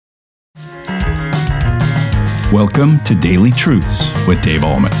Welcome to Daily Truths with Dave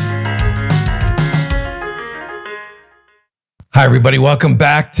Allman. Hi, everybody. Welcome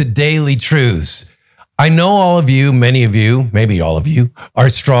back to Daily Truths. I know all of you, many of you, maybe all of you, are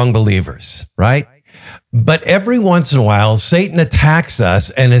strong believers, right? But every once in a while, Satan attacks us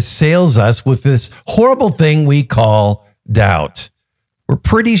and assails us with this horrible thing we call doubt. We're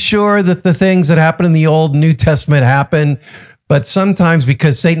pretty sure that the things that happen in the Old and New Testament happen, but sometimes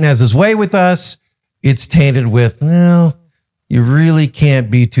because Satan has his way with us, it's tainted with, well, you really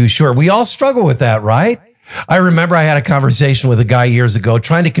can't be too sure. We all struggle with that, right? I remember I had a conversation with a guy years ago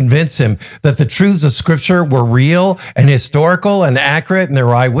trying to convince him that the truths of Scripture were real and historical and accurate, and there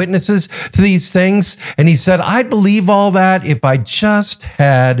were eyewitnesses to these things. And he said, I'd believe all that if I just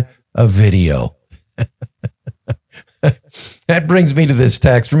had a video. That brings me to this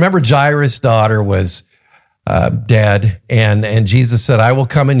text. Remember, Jairus' daughter was dead, and Jesus said, I will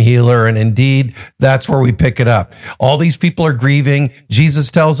come and heal her. And indeed, that's where we pick it up. All these people are grieving. Jesus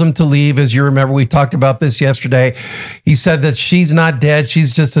tells them to leave. As you remember, we talked about this yesterday. He said that she's not dead.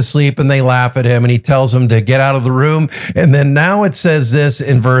 She's just asleep, and they laugh at him, and he tells them to get out of the room. And then now it says this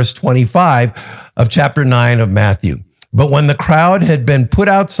in verse 25 of chapter 9 of Matthew. But when the crowd had been put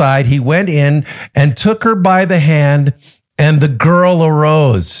outside, he went in and took her by the hand, and the girl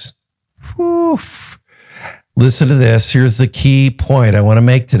arose. Whew. Listen to this. Here's the key point I want to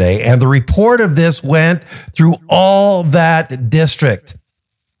make today. And the report of this went through all that district.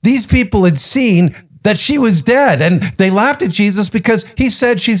 These people had seen that she was dead, and they laughed at Jesus because he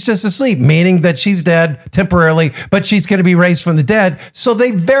said she's just asleep, meaning that she's dead temporarily, but she's going to be raised from the dead. So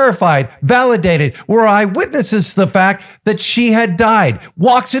they verified, validated, were eyewitnesses to the fact that she had died.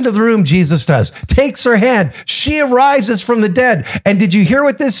 Walks into the room, Jesus does, takes her hand. She arises from the dead. And did you hear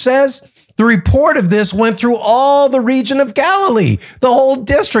what this says? The report of this went through all the region of Galilee, the whole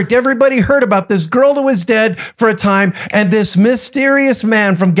district. Everybody heard about this girl that was dead for a time, and this mysterious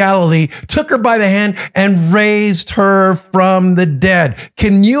man from Galilee took her by the hand and raised her from the dead.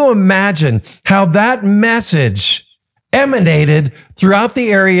 Can you imagine how that message emanated throughout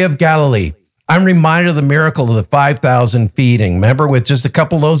the area of Galilee? I'm reminded of the miracle of the 5,000 feeding. Remember, with just a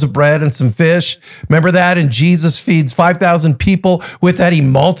couple loaves of bread and some fish? Remember that? And Jesus feeds 5,000 people. With that, he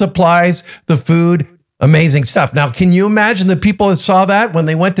multiplies the food. Amazing stuff. Now, can you imagine the people that saw that when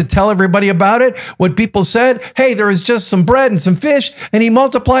they went to tell everybody about it? What people said, hey, there was just some bread and some fish, and he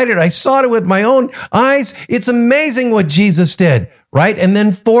multiplied it. I saw it with my own eyes. It's amazing what Jesus did, right? And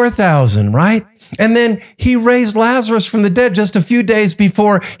then 4,000, right? And then he raised Lazarus from the dead just a few days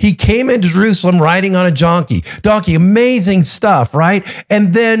before he came into Jerusalem riding on a donkey. Amazing stuff, right?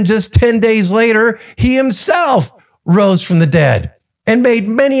 And then just 10 days later, he himself rose from the dead and made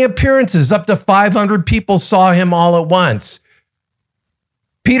many appearances. Up to 500 people saw him all at once.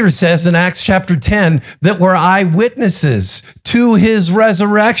 Peter says in Acts chapter 10 that we're eyewitnesses to his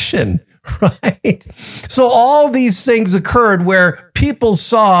resurrection. Right? So all these things occurred where people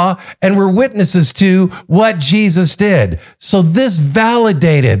saw and were witnesses to what Jesus did. So this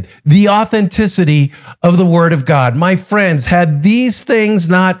validated the authenticity of the Word of God. My friends, had these things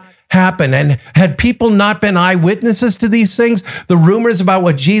not happened and had people not been eyewitnesses to these things, the rumors about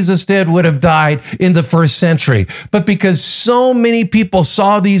what Jesus did would have died in the first century. But because so many people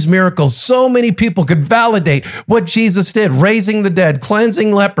saw these miracles, so many people could validate what Jesus did, raising the dead,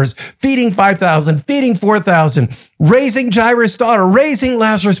 cleansing lepers, feeding 5,000, feeding 4,000, raising Jairus' daughter, raising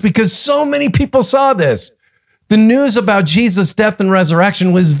Lazarus, because so many people saw this. The news about Jesus' death and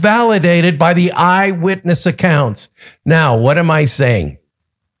resurrection was validated by the eyewitness accounts. Now, what am I saying?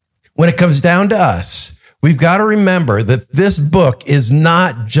 When it comes down to us, we've got to remember that this book is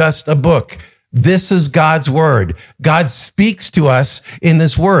not just a book. This is God's word. God speaks to us in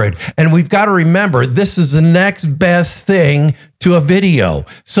this word. And we've got to remember, this is the next best thing to a video.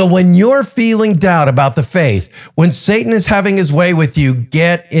 So when you're feeling doubt about the faith, when Satan is having his way with you,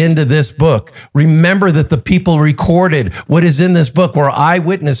 get into this book. Remember that the people recorded what is in this book were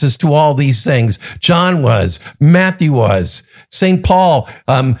eyewitnesses to all these things. John was, Matthew was, St. Paul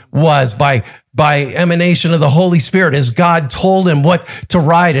was by emanation of the Holy Spirit as God told him what to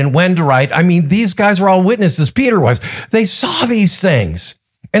write and when to write. I mean, these guys were all witnesses. Peter was. They saw these things.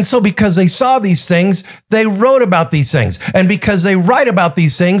 And so because they saw these things, they wrote about these things. And because they write about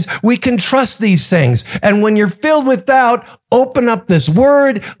these things, we can trust these things. And when you're filled with doubt, open up this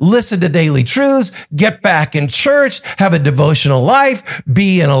word, listen to Daily Truths, get back in church, have a devotional life,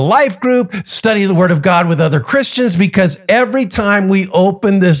 be in a life group, study the Word of God with other Christians, because every time we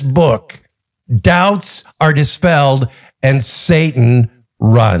open this book, doubts are dispelled and Satan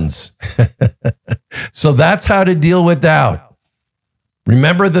runs. So that's how to deal with doubt.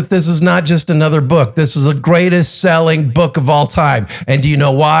 Remember that this is not just another book. This is the greatest selling book of all time. And do you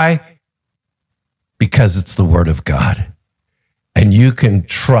know why? Because it's the Word of God. And you can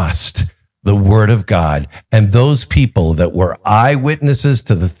trust the Word of God. And those people that were eyewitnesses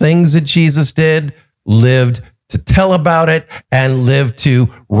to the things that Jesus did lived to tell about it and lived to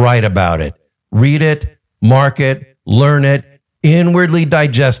write about it. Read it, mark it, learn it, inwardly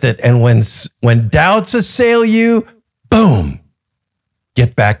digest it. And when doubts assail you, boom,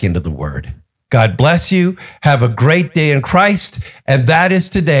 get back into the Word. God bless you. Have a great day in Christ. And that is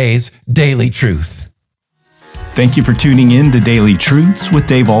today's Daily Truth. Thank you for tuning in to Daily Truths with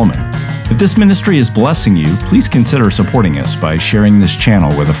Dave Allman. If this ministry is blessing you, please consider supporting us by sharing this channel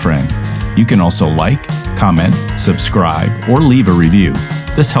with a friend. You can also like, comment, subscribe, or leave a review.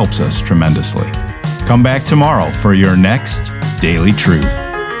 This helps us tremendously. Come back tomorrow for your next Daily Truth.